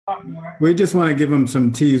We just want to give them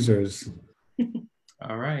some teasers.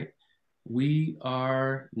 All right. We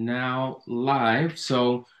are now live,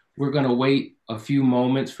 so we're going to wait a few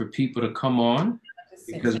moments for people to come on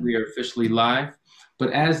because we are officially live.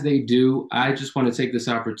 But as they do, I just want to take this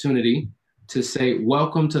opportunity to say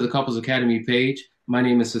welcome to the Couples Academy page. My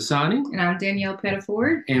name is Sassani. And I'm Danielle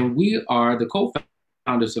Pettiford. And we are the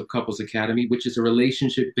co-founders of Couples Academy, which is a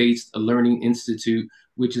relationship-based learning institute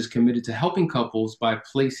which is committed to helping couples by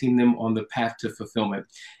placing them on the path to fulfillment.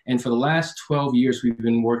 And for the last 12 years, we've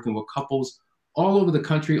been working with couples all over the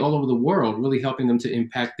country, all over the world, really helping them to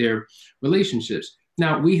impact their relationships.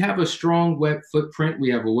 Now, we have a strong web footprint. We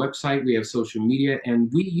have a website, we have social media,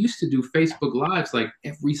 and we used to do Facebook Lives like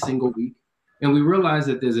every single week. And we realized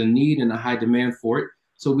that there's a need and a high demand for it.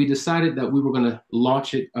 So we decided that we were going to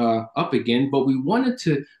launch it up again, but we wanted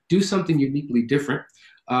to do something uniquely different.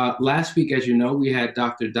 Last week, as you know, we had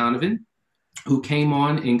Dr. Donovan, who came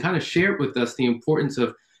on and kind of shared with us the importance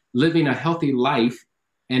of living a healthy life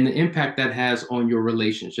and the impact that has on your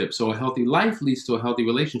relationship. So a healthy life leads to a healthy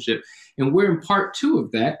relationship. And we're in part 2 of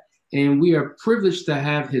that. And we are privileged to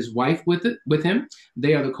have his wife with him.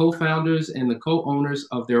 They are the co-founders and the co-owners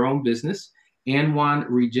of their own business, Anwan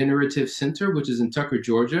Regenerative Center, which is in Tucker,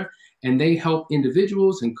 Georgia. And they help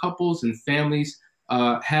individuals and couples and families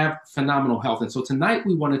have phenomenal health. And so tonight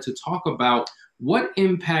we wanted to talk about what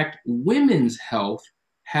impact women's health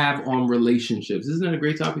have on relationships. Isn't that a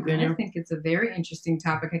great topic, Danielle? I think it's a very interesting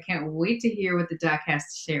topic. I can't wait to hear what the doc has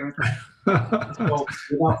to share with us. So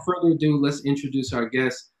without further ado, let's introduce our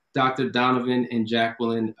guests, Dr. Donovan and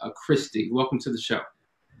Jacqueline Christie. Welcome to the show.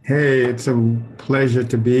 Hey, it's a pleasure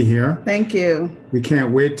to be here. Thank you. We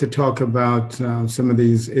can't wait to talk about some of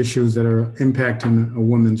these issues that are impacting a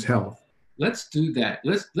woman's health. Let's do that.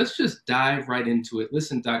 Let's just dive right into it.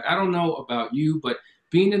 Listen, Doc, I don't know about you, but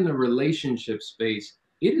being in the relationship space,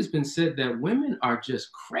 it has been said that women are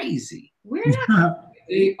just crazy. We're not.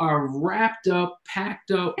 They are wrapped up,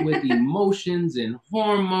 packed up with emotions and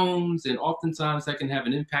hormones, and oftentimes that can have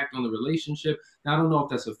an impact on the relationship. Now, I don't know if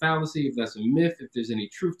that's a fallacy, if that's a myth, if there's any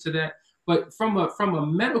truth to that. But from a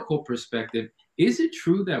medical perspective, is it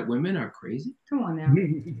true that women are crazy? Come on now.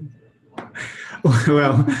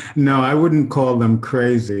 Well, no, I wouldn't call them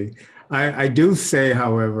crazy. I do say,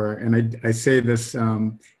 however, and I say this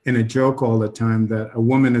in a joke all the time, that a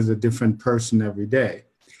woman is a different person every day.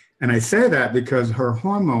 And I say that because her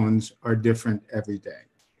hormones are different every day.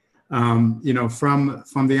 From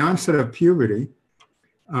the onset of puberty,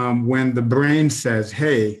 when the brain says,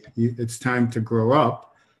 hey, it's time to grow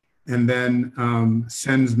up, and then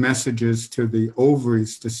sends messages to the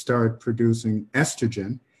ovaries to start producing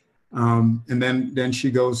estrogen, and then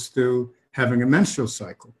she goes through having a menstrual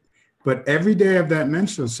cycle. But every day of that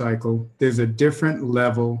menstrual cycle, there's a different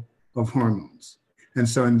level of hormones. And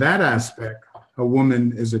so in that aspect, a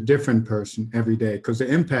woman is a different person every day because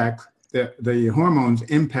the hormones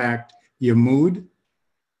impact your mood,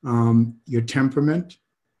 your temperament,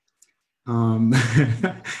 and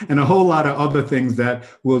a whole lot of other things that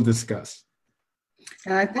we'll discuss.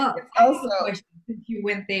 And I think also, since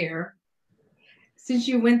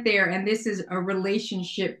you went there, and this is a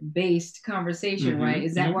relationship-based conversation, right?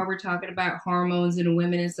 Is that why we're talking about hormones in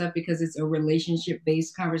women and stuff? Because it's a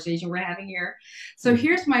relationship-based conversation we're having here. So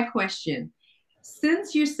here's my question.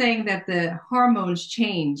 Since you're saying that the hormones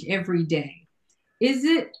change every day, is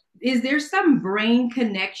there some brain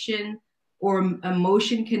connection or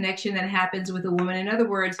emotion connection that happens with a woman? In other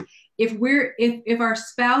words, if our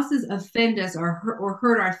spouses offend us or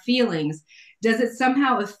hurt our feelings, does it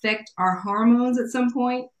somehow affect our hormones at some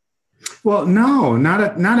point? Well, no, not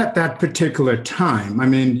at that particular time. I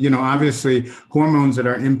mean, obviously hormones that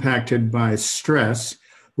are impacted by stress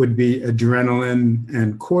would be adrenaline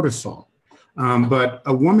and cortisol. But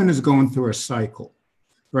a woman is going through a cycle,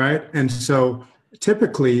 right? And so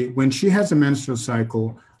typically when she has a menstrual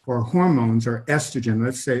cycle, or hormones or estrogen,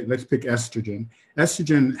 let's pick estrogen.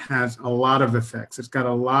 Estrogen has a lot of effects. It's got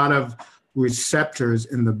a lot of receptors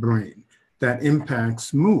in the brain that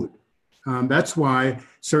impacts mood. That's why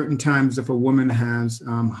certain times if a woman has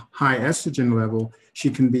high estrogen level, she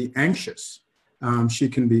can be anxious. She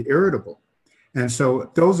can be irritable. And so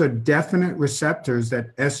those are definite receptors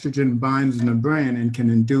that estrogen binds in the brain and can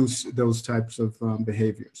induce those types of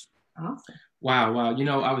behaviors. Awesome. Wow.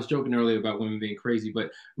 I was joking earlier about women being crazy,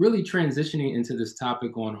 but really transitioning into this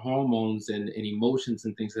topic on hormones and emotions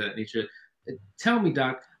and things of that nature. Tell me,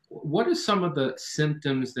 Doc, what are some of the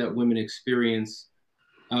symptoms that women experience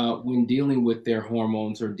when dealing with their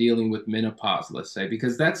hormones or dealing with menopause, let's say?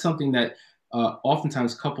 Because that's something that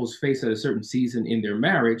oftentimes couples face at a certain season in their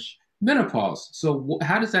marriage. Menopause. So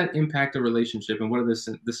how does that impact a relationship, and what are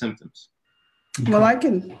the symptoms? Well, I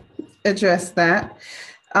can address that.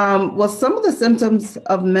 Well, some of the symptoms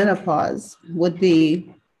of menopause would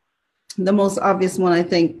be the most obvious one, I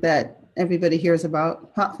think, that everybody hears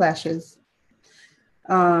about: hot flashes.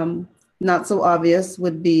 Not so obvious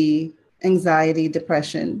would be anxiety,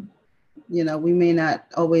 depression. You know, we may not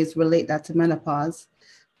always relate that to menopause,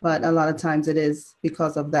 but a lot of times it is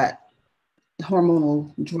because of that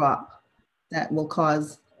hormonal drop that will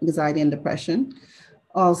cause anxiety and depression.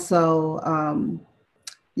 Also,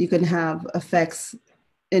 you can have effects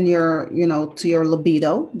in your, to your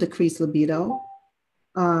libido, decreased libido,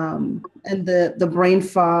 and the brain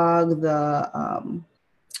fog, the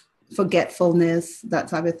forgetfulness, that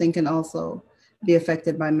type of thing can also be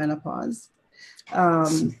affected by menopause.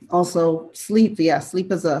 Also, sleep. Yeah,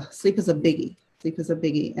 sleep is a biggie. Sleep is a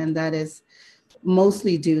biggie, and that is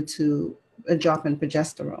mostly due to a drop in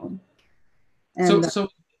progesterone. And so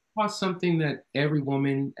something that every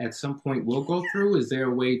woman at some point will go through? Is there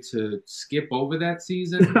a way to skip over that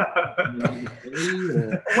season?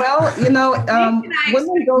 Well,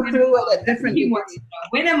 women go through it at different times.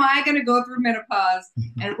 When am I going to go through menopause,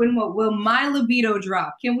 and when will my libido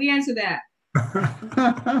drop? Can we answer that?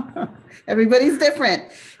 Everybody's different,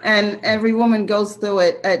 and every woman goes through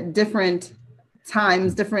it at different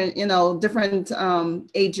times, different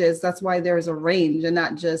ages. That's why there's a range, and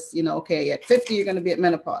not just, okay, at 50 you're going to be at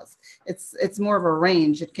menopause. It's more of a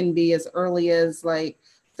range. It can be as early as like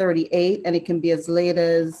 38, and it can be as late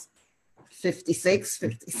as 56,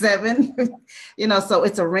 57. So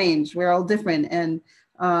it's a range. We're all different, and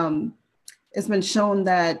it's been shown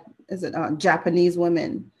that Japanese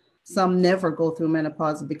women, some never go through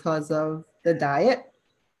menopause because of the diet,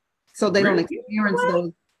 so they don't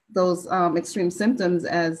experience those extreme symptoms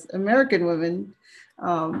as American women,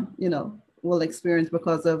 will experience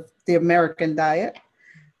because of the American diet.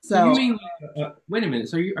 So you mean, wait a minute.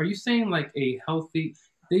 So are you saying like a healthy?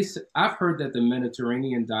 I've heard that the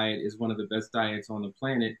Mediterranean diet is one of the best diets on the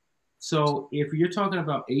planet. So if you're talking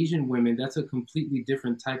about Asian women, that's a completely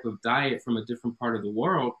different type of diet from a different part of the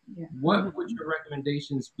world. Yeah. What would your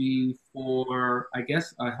recommendations be for, I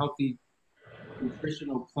guess, a healthy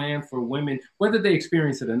nutritional plan for women, whether they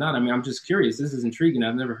experience it or not? I mean, I'm just curious. This is intriguing.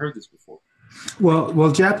 I've never heard this before.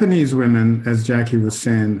 Well, Japanese women, as Jackie was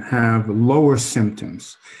saying, have lower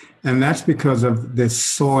symptoms. And that's because of the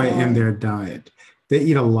soy in their diet. They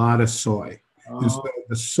eat a lot of soy. And so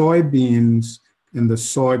the soybeans and the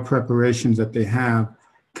soy preparations that they have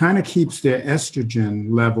kind of keeps their estrogen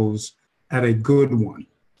levels at a good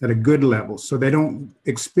level. So they don't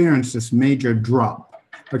experience this major drop.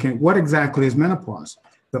 Okay, what exactly is menopause?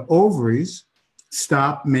 The ovaries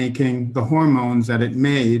stop making the hormones that it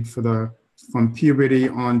made from puberty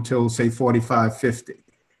on till, say, 45, 50.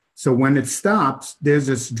 So when it stops, there's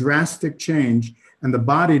this drastic change, and the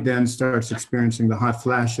body then starts experiencing the hot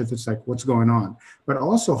flashes. It's like, what's going on? But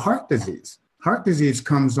also heart disease. Heart disease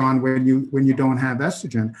comes on when you don't have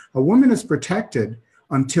estrogen. A woman is protected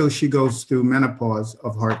until she goes through menopause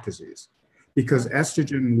of heart disease, because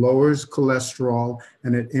estrogen lowers cholesterol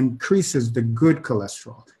and it increases the good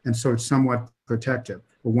cholesterol. And so it's somewhat protective.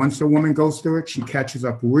 But once a woman goes through it, she catches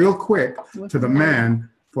up real quick to the man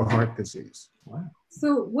for heart disease. Wow.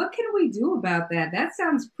 So what can we do about that? That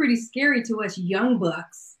sounds pretty scary to us young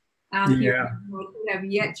bucks out here who have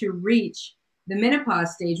yet to reach the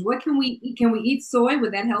menopause stage. What can we eat? Can we eat soy?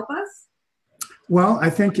 Would that help us? Well, I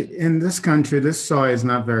think in this country, this soy is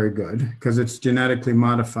not very good because it's genetically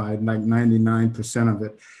modified, like 99% of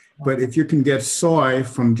it. But if you can get soy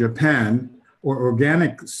from Japan or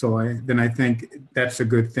organic soy, then I think that's a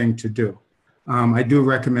good thing to do. I do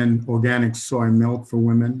recommend organic soy milk for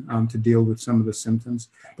women to deal with some of the symptoms.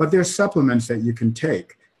 But there's supplements that you can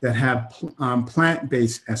take that have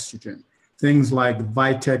plant-based estrogen, things like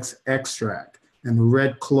Vitex extract and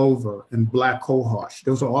red clover and black cohosh.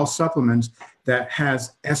 Those are all supplements that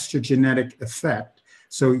has estrogenetic effect.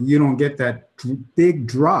 So you don't get that big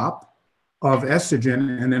drop of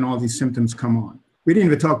estrogen and then all these symptoms come on. We didn't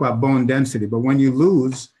even talk about bone density, but when you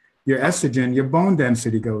lose your estrogen, your bone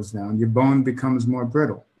density goes down. Your bone becomes more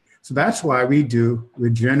brittle. So that's why we do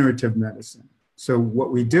regenerative medicine. So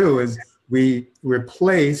what we do is we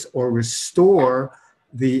replace or restore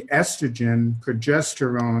the estrogen,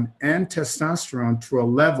 progesterone, and testosterone to a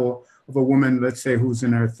level of a woman, let's say, who's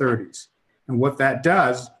in her 30s. And what that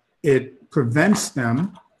does, it prevents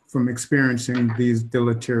them from experiencing these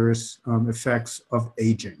deleterious effects of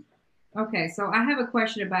aging. Okay, so I have a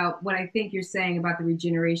question about what I think you're saying about the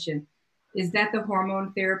regeneration. Is that the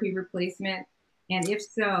hormone therapy replacement? And if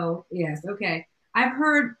so, yes, okay. I've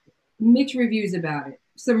heard mixed reviews about it.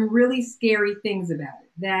 some really scary things about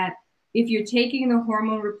it, that if you're taking the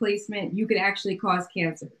hormone replacement, you could actually cause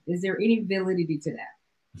cancer. Is there any validity to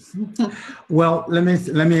that? Well, let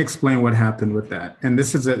me explain what happened with that. And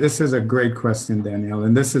this is a great question, Danielle.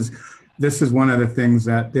 And this is one of the things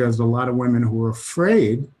that there's a lot of women who are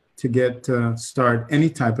afraid to start any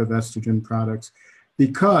type of estrogen products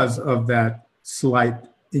because of that slight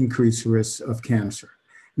increased risk of cancer.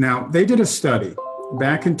 Now, they did a study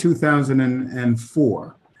back in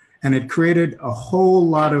 2004, and it created a whole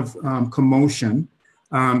lot of commotion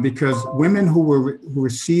because women who were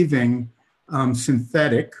receiving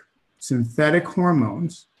synthetic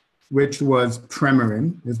hormones, which was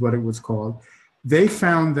Premarin, is what it was called. They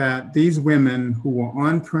found that these women who were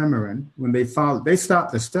on Premarin, when they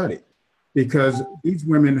stopped the study because these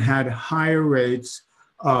women had higher rates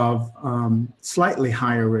of, slightly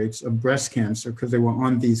higher rates of breast cancer because they were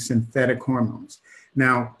on these synthetic hormones.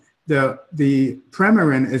 Now, the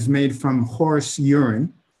Premarin is made from horse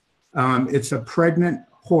urine. It's a pregnant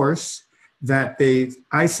horse that they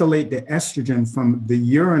isolate the estrogen from the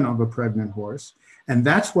urine of a pregnant horse. And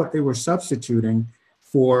that's what they were substituting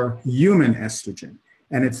for human estrogen.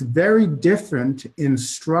 And it's very different in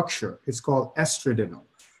structure. It's called estradiol.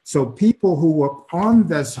 So people who were on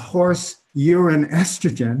this horse urine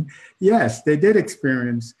estrogen, yes, they did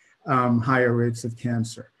experience higher rates of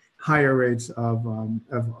cancer, higher rates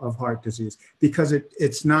of heart disease, because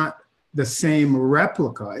it's not the same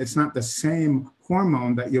replica. It's not the same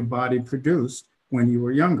hormone that your body produced when you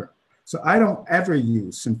were younger. So I don't ever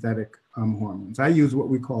use synthetic hormones. I use what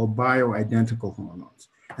we call bioidentical hormones.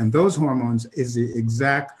 And those hormones is the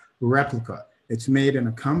exact replica. It's made in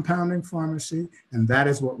a compounding pharmacy, and that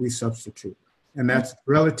is what we substitute. And that's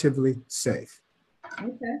relatively safe.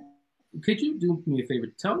 Okay. Could you do me a favor?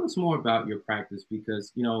 Tell us more about your practice,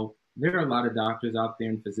 because, you know, there are a lot of doctors out there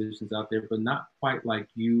and physicians out there, but not quite like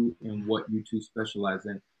you and what you two specialize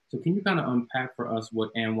in. So can you kind of unpack for us what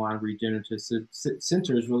ANWA Regenerative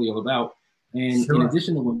Center is really all about? And Sure. in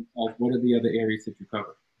addition to women's health, what are the other areas that you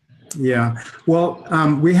cover? Yeah, well,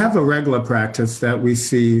 we have a regular practice that we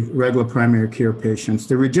see regular primary care patients.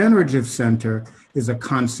 The Regenerative Center is a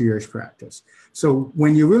concierge practice. So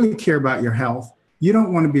when you really care about your health, you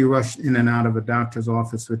don't want to be rushed in and out of a doctor's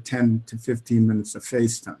office with 10 to 15 minutes of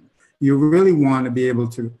FaceTime. You really want to be able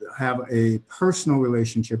to have a personal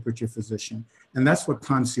relationship with your physician. And that's what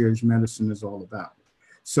concierge medicine is all about.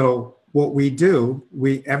 So what we do,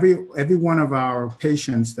 every one of our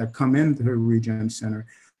patients that come into the Regen Center,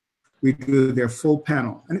 we do their full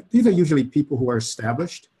panel. And these are usually people who are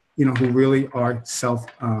established, you know, who really are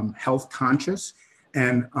health conscious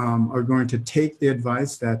and are going to take the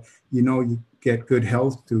advice that, you know, you get good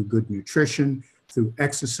health through good nutrition, through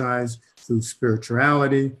exercise, through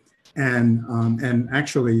spirituality, and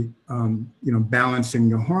actually, you know, balancing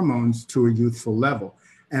your hormones to a youthful level.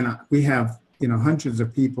 And we have, you know, hundreds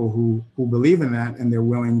of people who believe in that, and they're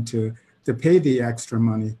willing to pay the extra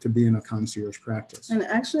money to be in a concierge practice. And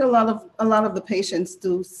actually, a lot of the patients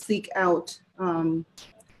do seek out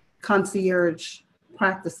concierge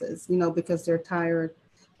practices, you know, because they're tired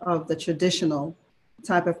of the traditional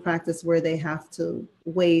type of practice where they have to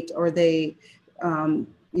wait, or they,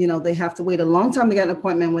 you know, they have to wait a long time to get an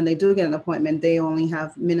appointment. When they do get an appointment, they only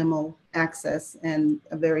have minimal access and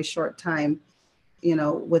a very short time, you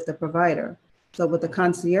know, with the provider. So with the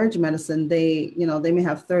concierge medicine, they, you know, they may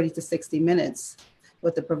have 30 to 60 minutes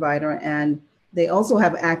with the provider, and they also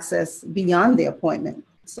have access beyond the appointment.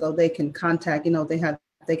 So they can contact, you know, they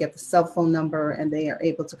get the cell phone number, and they are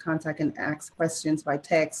able to contact and ask questions by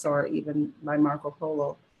text or even by Marco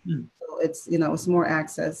Polo. So it's, you know, it's more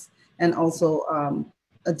access, and also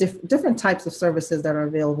different types of services that are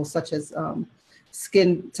available, such as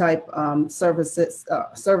skin type services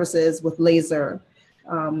with laser.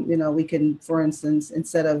 You know, we can, for instance,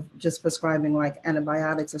 instead of just prescribing like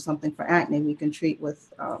antibiotics or something for acne, we can treat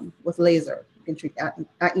with laser. We can treat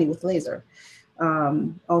acne with laser.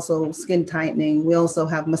 Also skin tightening. We also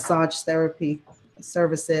have massage therapy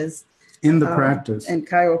services in the practice, and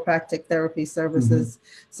chiropractic therapy services.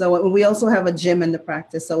 So we also have a gym in the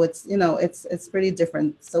practice. So it's, you know, it's pretty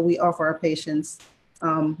different. So we offer our patients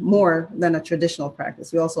more than a traditional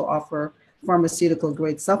practice. We also offer pharmaceutical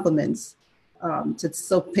grade supplements,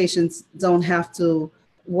 so patients don't have to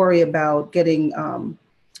worry about getting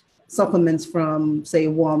supplements from, say,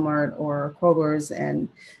 Walmart or Kroger's, and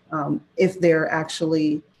if they're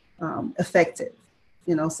actually effective,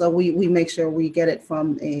 you know. So we make sure we get it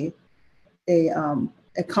from a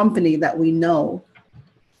company that we know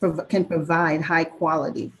can provide high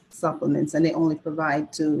quality supplements, and they only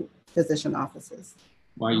provide to physician offices.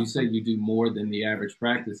 While you say you do more than the average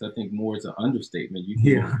practice, I think more is an understatement. You do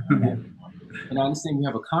Yeah. And I understand you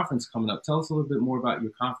have a conference coming up. Tell us a little bit more about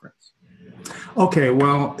your conference. Okay,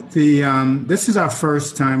 well, this is our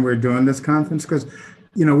first time we're doing this conference because,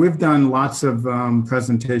 we've done lots of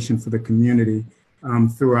presentation for the community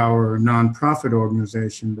through our nonprofit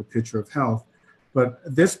organization, The Picture of Health. But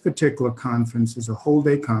this particular conference is a whole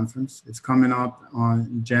day conference. It's coming up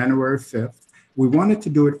on January 5th. We wanted to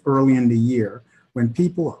do it early in the year when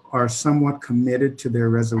people are somewhat committed to their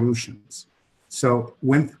resolutions.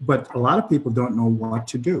 But a lot of people don't know what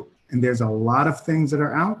to do. And there's a lot of things that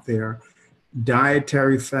are out there,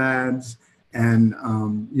 dietary fads and,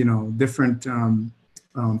 different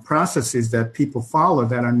processes that people follow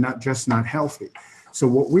that are not healthy. So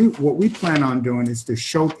what we plan on doing is to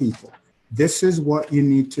show people this is what you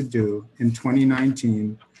need to do in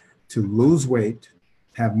 2019 to lose weight,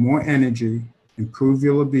 have more energy, improve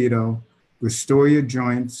your libido, restore your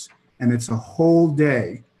joints, and it's a whole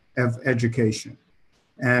day of education.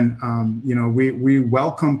 And we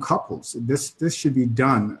welcome couples. This should be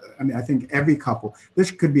done. I mean, I think every couple.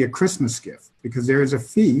 This could be a Christmas gift because there is a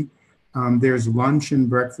fee. There's lunch and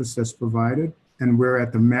breakfast that's provided, and we're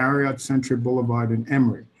at the Marriott Century Boulevard in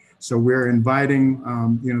Emory. So we're inviting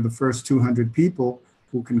the first 200 people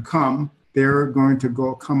who can come. They're going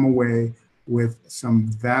to come away with some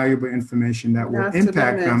valuable information that will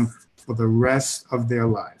impact them for the rest of their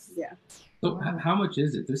life. Yeah. So how much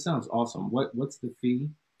is it? This sounds awesome. What's the fee?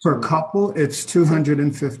 Per couple, it's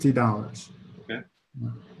 $250. Okay.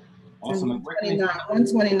 Awesome.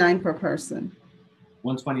 $129 per person.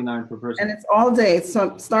 $129 per person. And it's all day.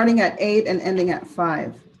 So starting at 8 and ending at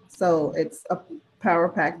 5. So it's a power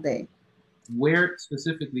pack day. Where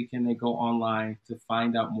specifically can they go online to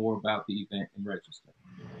find out more about the event and register?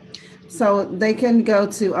 So they can go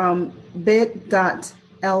to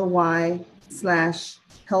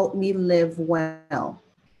bit.ly/helpmelivewell.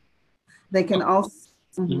 They can also,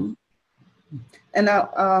 and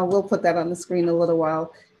we'll put that on the screen a little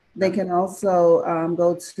while. They can also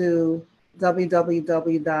go to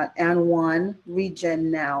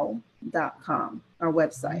www.anwanregennow.com, our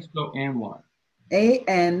website. So Anwan.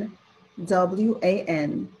 ANWAN.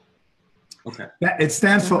 Okay. It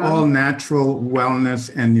stands for All Natural Wellness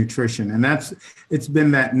and Nutrition. And it's been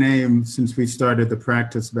that name since we started the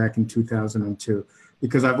practice back in 2002,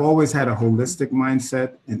 because I've always had a holistic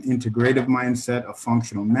mindset, an integrative mindset, a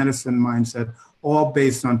functional medicine mindset, all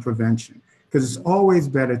based on prevention. Because it's always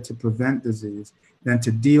better to prevent disease than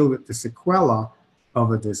to deal with the sequela of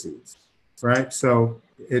a disease, right? So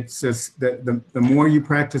it's just the more you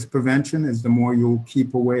practice prevention is the more you'll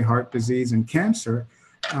keep away heart disease and cancer.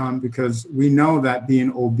 Because we know that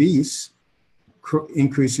being obese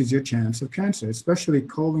increases your chance of cancer, especially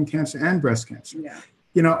colon cancer and breast cancer. Yeah.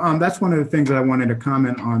 That's one of the things that I wanted to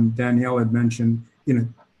comment on. Danielle had mentioned,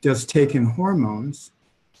 does taking hormones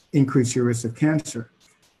increase your risk of cancer?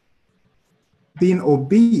 Being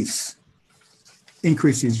obese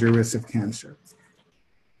increases your risk of cancer.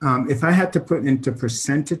 If I had to put into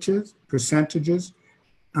percentages,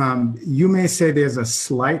 you may say there's a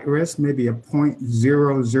slight risk, maybe a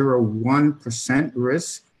 0.001%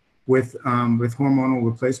 risk with hormonal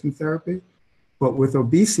replacement therapy, but with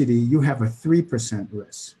obesity, you have a 3%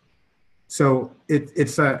 risk. So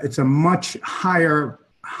it's a much higher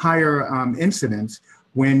incidence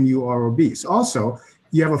when you are obese. Also,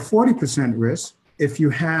 you have a 40% risk if you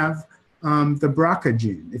have the BRCA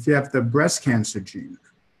gene, if you have the breast cancer gene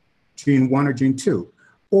 1 or gene 2.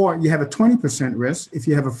 Or you have a 20% risk if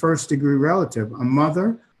you have a first-degree relative, a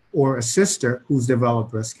mother or a sister who's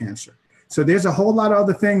developed breast cancer. So there's a whole lot of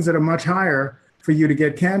other things that are much higher for you to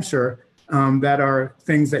get cancer that are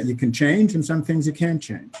things that you can change and some things you can't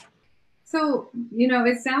change. So,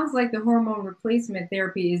 it sounds like the hormone replacement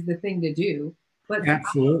therapy is the thing to do. But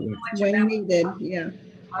absolutely.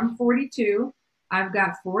 I'm 42. I've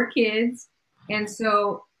got 4 kids. And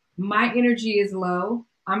so my energy is low.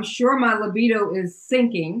 I'm sure my libido is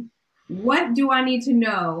sinking. What do I need to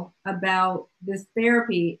know about this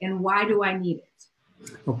therapy and why do I need it?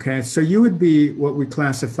 Okay, so you would be what we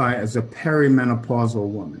classify as a perimenopausal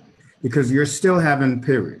woman because you're still having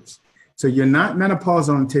periods. So you're not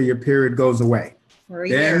menopausal until your period goes away.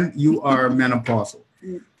 Then you are menopausal.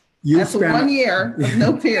 That's 1 year of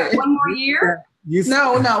no period. 1 more year?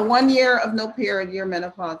 No, 1 year of no period, you're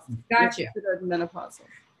menopausal. Gotcha. You're menopausal.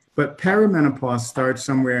 But perimenopause starts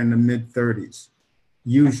somewhere in the mid-30s,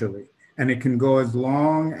 usually, and it can go as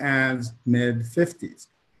long as mid-50s.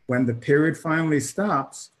 When the period finally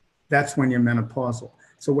stops, that's when you're menopausal.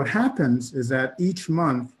 So what happens is that each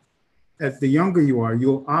month, as the younger you are,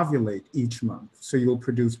 you'll ovulate each month, so you'll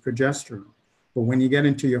produce progesterone. But when you get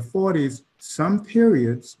into your 40s, some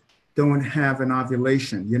periods don't have an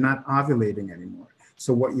ovulation. You're not ovulating anymore.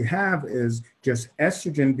 So what you have is just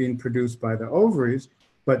estrogen being produced by the ovaries,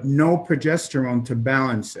 but no progesterone to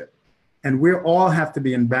balance it. And we all have to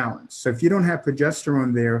be in balance. So if you don't have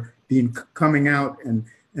progesterone there coming out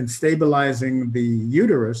and stabilizing the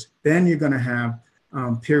uterus, then you're going to have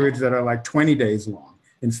periods that are like 20 days long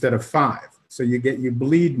instead of 5. So you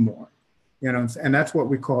bleed more, and that's what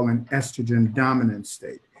we call an estrogen dominant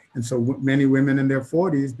state. And so many women in their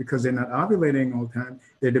 40s, because they're not ovulating all the time,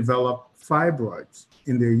 they develop fibroids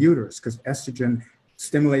in their uterus because estrogen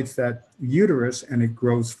stimulates that uterus and it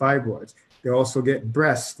grows fibroids. They also get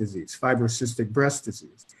breast disease, fibrocystic breast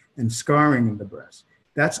disease, and scarring in the breast.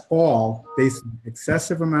 That's all based on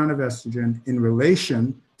excessive amount of estrogen in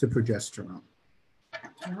relation to progesterone.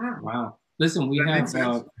 Wow. Listen, we have comments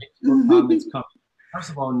coming. First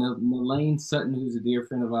of all, Nelaine Sutton, who's a dear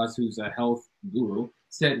friend of ours, who's a health guru,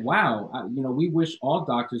 said, wow, we wish all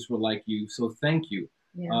doctors were like you, so thank you.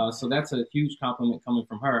 Yeah. So that's a huge compliment coming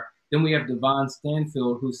from her. Then we have Devon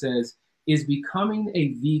Stanfield, who says, is becoming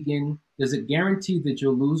a vegan, does it guarantee that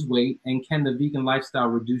you'll lose weight? And can the vegan lifestyle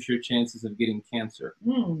reduce your chances of getting cancer?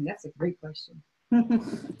 That's a great question.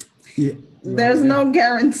 There's no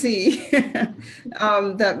guarantee there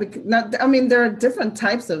are different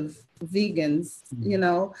types of vegans,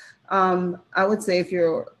 I would say if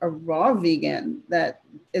you're a raw vegan that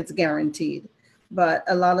it's guaranteed, but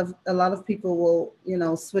a lot of people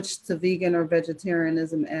will, switch to vegan or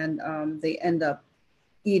vegetarianism and they end up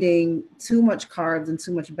eating too much carbs and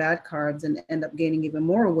too much bad carbs and end up gaining even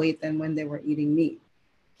more weight than when they were eating meat.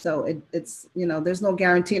 So it's there's no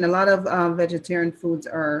guarantee. And a lot of vegetarian foods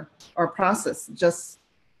are processed just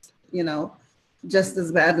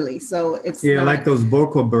as badly. So it's like those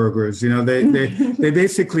Boko burgers, they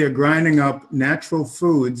basically are grinding up natural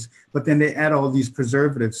foods, but then they add all these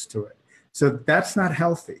preservatives to it. So that's not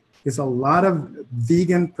healthy. There's a lot of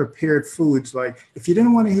vegan prepared foods. Like if you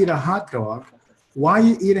didn't want to eat a hot dog, why are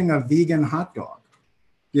you eating a vegan hot dog?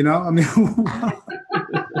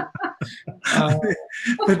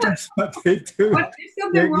 But that's what they do. But there's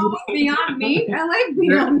something wrong with Beyond Meat. I like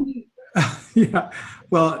Beyond Meat. Yeah,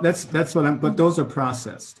 well, that's what but those are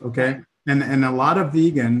processed, okay? And a lot of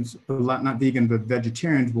vegans, not vegan, but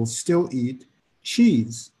vegetarians will still eat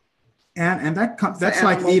cheese. And that's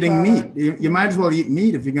like eating meat. You might as well eat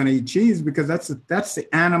meat if you're going to eat cheese because that's the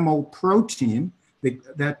animal protein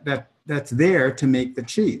that's there to make the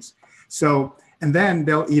cheese. So, and then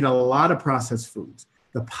they'll eat a lot of processed foods,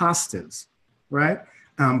 the pastas, right?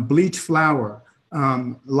 Bleach flour,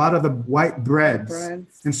 a lot of the white breads.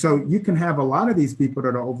 And so you can have a lot of these people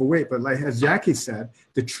that are overweight, but like as Jackie said,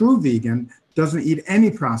 the true vegan doesn't eat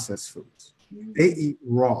any processed foods. They eat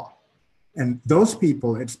raw. And those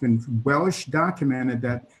people, it's been well documented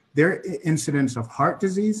that their incidence of heart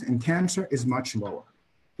disease and cancer is much lower.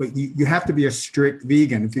 But you have to be a strict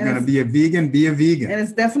vegan. If you're going to be a vegan, be a vegan. And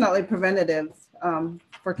it's definitely preventative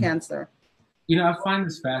for cancer. I find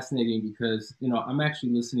this fascinating because, I'm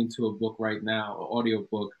actually listening to a book right now, an audio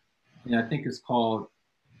book, and I think it's called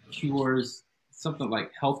Cures, something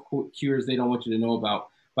like Health Cures They Don't Want You to Know About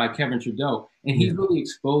by Kevin Trudeau. And he really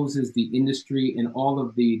exposes the industry and all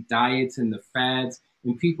of the diets and the fads.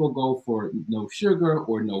 And people go for no sugar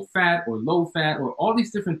or no fat or low fat or all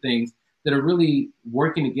these different things that are really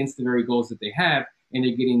working against the very goals that they have. And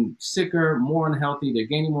they're getting sicker, more unhealthy, they're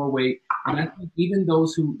gaining more weight. And I think even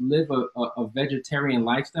those who live a vegetarian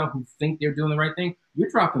lifestyle, who think they're doing the right thing, you're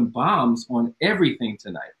dropping bombs on everything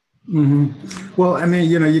tonight. Mm-hmm. Well,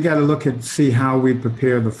 you got to see how we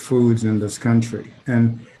prepare the foods in this country.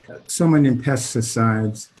 And so many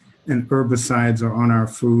pesticides and herbicides are on our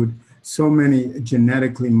food, so many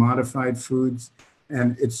genetically modified foods,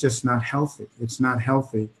 and it's just not healthy. It's not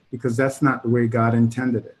healthy because that's not the way God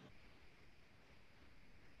intended it.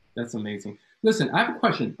 That's amazing. Listen, I have a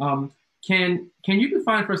question. Can you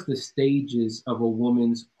define for us the stages of a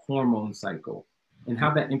woman's hormone cycle and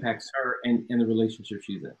how that impacts her and the relationship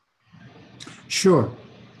she's in? Sure.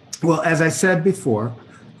 Well, as I said before,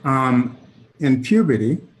 in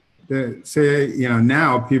puberty,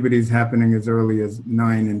 now puberty is happening as early as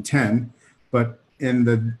 9 and 10, but in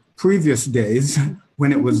the previous days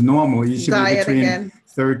when it was normal, usually between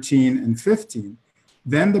 13 and 15.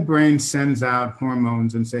 Then the brain sends out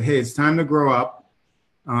hormones and say, hey, it's time to grow up.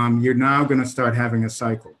 You're now going to start having a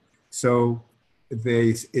cycle. So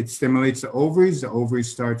it stimulates the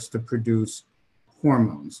ovaries starts to produce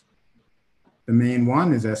hormones. The main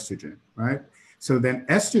one is estrogen, right? So then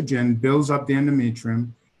estrogen builds up the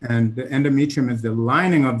endometrium, and the endometrium is the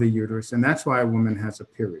lining of the uterus, and that's why a woman has a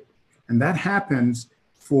period. And that happens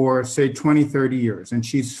for say 20, 30 years, and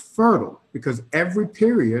she's fertile because every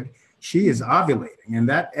period she is ovulating and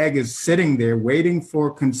that egg is sitting there waiting for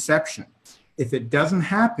conception. If it doesn't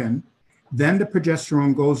happen, then the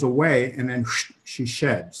progesterone goes away and then she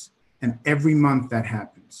sheds. And every month that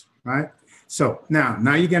happens, right? So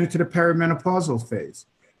now you get into the perimenopausal phase.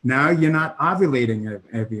 Now you're not ovulating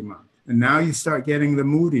every month. And now you start getting the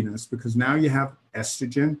moodiness because now you have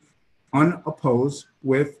estrogen unopposed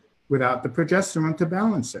without the progesterone to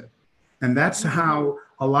balance it. And that's how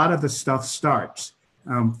a lot of the stuff starts.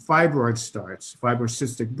 Fibroid starts,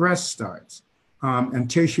 fibrocystic breast starts,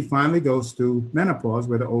 until she finally goes through menopause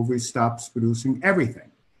where the ovary stops producing everything.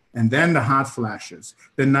 And then the hot flashes,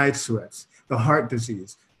 the night sweats, the heart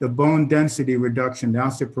disease, the bone density reduction, the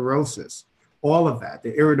osteoporosis, all of that,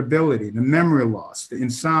 the irritability, the memory loss, the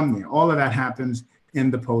insomnia, all of that happens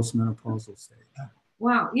in the postmenopausal stage.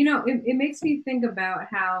 Wow. You know, it makes me think about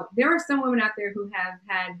how there are some women out there who have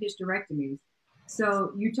had hysterectomies.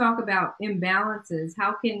 So you talk about imbalances.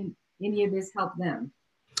 How can any of this help them?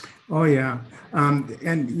 Oh, yeah.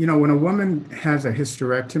 And, you know, when a woman has a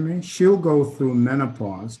hysterectomy, she'll go through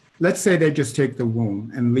menopause. Let's say they just take the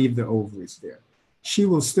womb and leave the ovaries there. She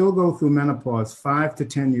will still go through menopause 5 to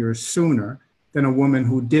 10 years sooner than a woman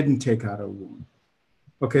who didn't take out a womb.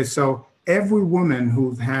 Okay, so every woman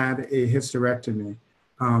who's had a hysterectomy,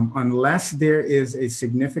 unless there is a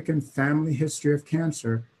significant family history of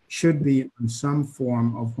cancer, should be on some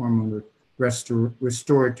form of hormone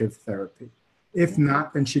restorative therapy. If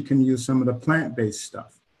not, then she can use some of the plant-based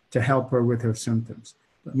stuff to help her with her symptoms.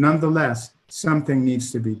 But nonetheless, something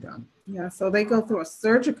needs to be done. Yeah, so they go through a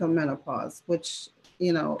surgical menopause, which,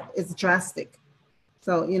 you know, is drastic.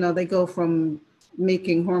 So, you know, they go from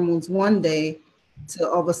making hormones one day to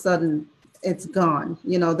all of a sudden it's gone,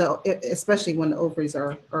 you know, especially when the ovaries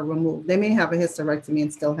are removed. They may have a hysterectomy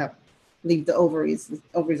and still leave the ovaries. The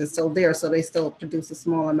ovaries are still there, so they still produce a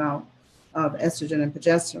small amount of estrogen and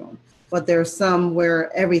progesterone. But there are some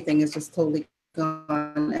where everything is just totally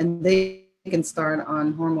gone and they can start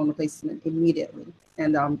on hormone replacement immediately.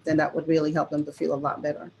 And then that would really help them to feel a lot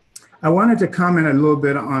better. I wanted to comment a little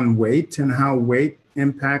bit on weight and how weight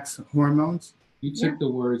impacts hormones. You took the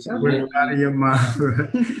words out of your mouth.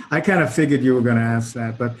 I kind of figured you were going to ask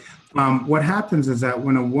that. But what happens is that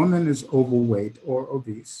when a woman is overweight or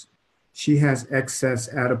obese, she has excess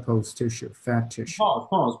adipose tissue, fat tissue.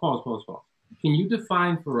 Pause. Can you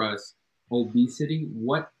define for us obesity?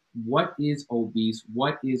 What is obese?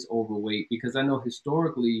 What is overweight? Because I know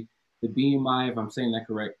historically the BMI, if I'm saying that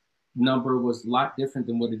correct, number was a lot different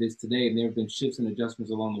than what it is today, and there have been shifts and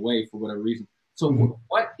adjustments along the way for whatever reason. So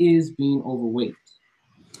what is being overweight?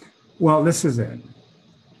 Well, this is it.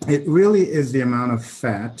 It really is the amount of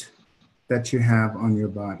fat that you have on your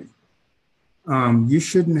body. You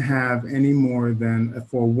shouldn't have any more than,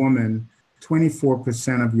 for a woman,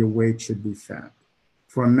 24% of your weight should be fat.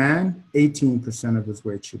 For a man, 18% of his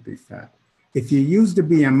weight should be fat. If you use the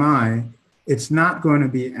BMI, it's not going to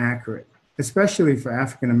be accurate, especially for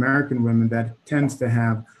African-American women that tends to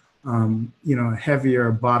have, you know,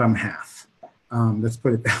 heavier bottom half. Let's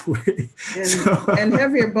put it that way. And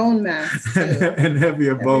heavier bone mass. Too. And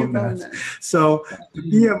heavier bone mass. So the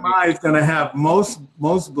BMI is going to have most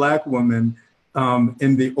Black women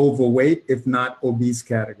in the overweight, if not obese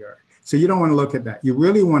category. So you don't want to look at that. You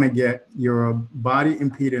really want to get your body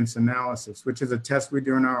impedance analysis, which is a test we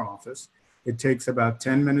do in our office. It takes about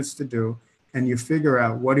 10 minutes to do, and you figure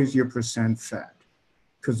out what is your percent fat.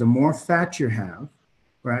 Because the more fat you have,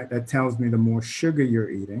 right, that tells me the more sugar you're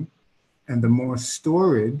eating and the more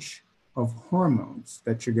storage of hormones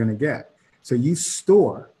that you're going to get. So you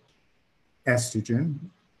store estrogen,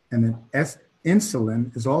 and then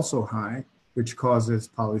insulin is also high, which causes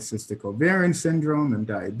polycystic ovarian syndrome and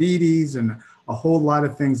diabetes and a whole lot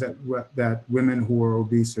of things that women who are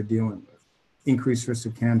obese are dealing with, increased risk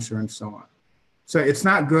of cancer and so on. So it's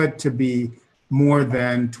not good to be more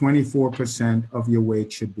than 24% of your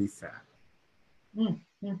weight should be fat.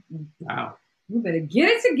 Wow. We better get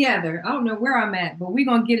it together. I don't know where I'm at, but we're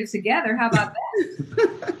going to get it together. How about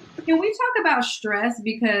that? Can we talk about stress?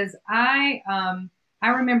 Because I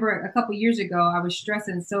remember a couple years ago, I was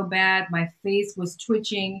stressing so bad. My face was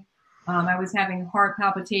twitching. I was having heart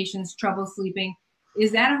palpitations, trouble sleeping.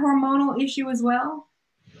 Is that a hormonal issue as well?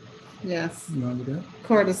 Yes. Remember that?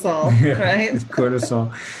 Cortisol, right? It's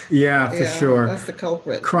cortisol. Yeah, for sure. That's the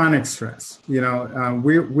culprit. Chronic stress. You know,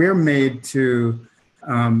 we're made to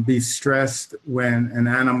be stressed when an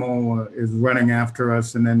animal is running after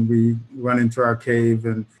us, and then we run into our cave,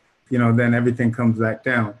 and you know, then everything comes back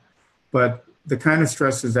down. But the kind of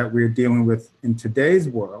stresses that we're dealing with in today's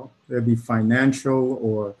world, whether it be financial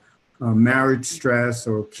or marriage stress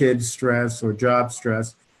or kid stress or job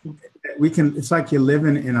stress, it's like you're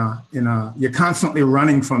living you're constantly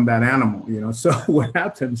running from that animal, you know. So what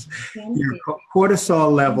happens, your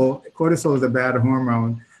cortisol is a bad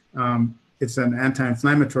hormone. It's an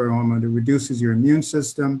anti-inflammatory hormone that reduces your immune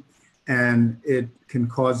system, and it can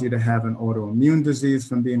cause you to have an autoimmune disease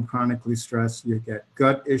from being chronically stressed. You get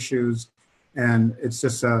gut issues, and it's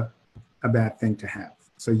just a bad thing to have.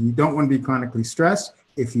 So you don't want to be chronically stressed.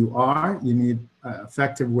 If you are, you need an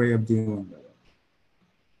effective way of dealing with it.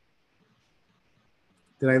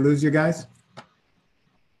 Did I lose you guys? I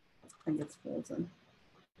think it's frozen.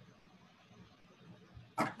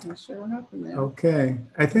 Not sure what happened there. Okay.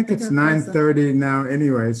 I think it's 9:30 now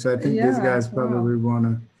anyway, so I think these guys probably want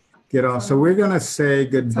to get off. So we're going to say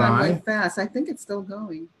goodbye. Time went fast. I think it's still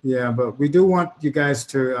going. Yeah, but we do want you guys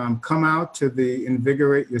to come out to the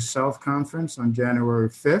Invigorate Yourself conference on January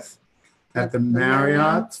 5th at the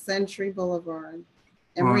Marriott Century Boulevard,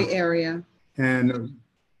 Emory area. And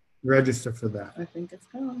register for that. I think it's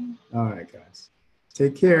going. All right, guys.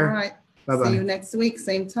 Take care. All right. Bye-bye. See you next week,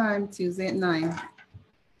 same time, Tuesday at 9.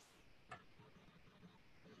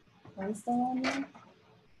 Are you still on there?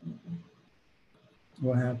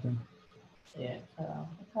 What happened? Yeah,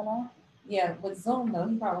 Cut off? yeah. With Zoom though,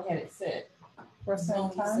 he probably had it set. For a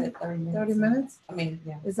Zoom certain time? set 30 minutes. 30 minutes? I mean,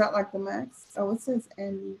 yeah. Is that like the max? Oh, it says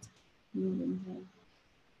end meeting here.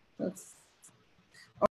 That's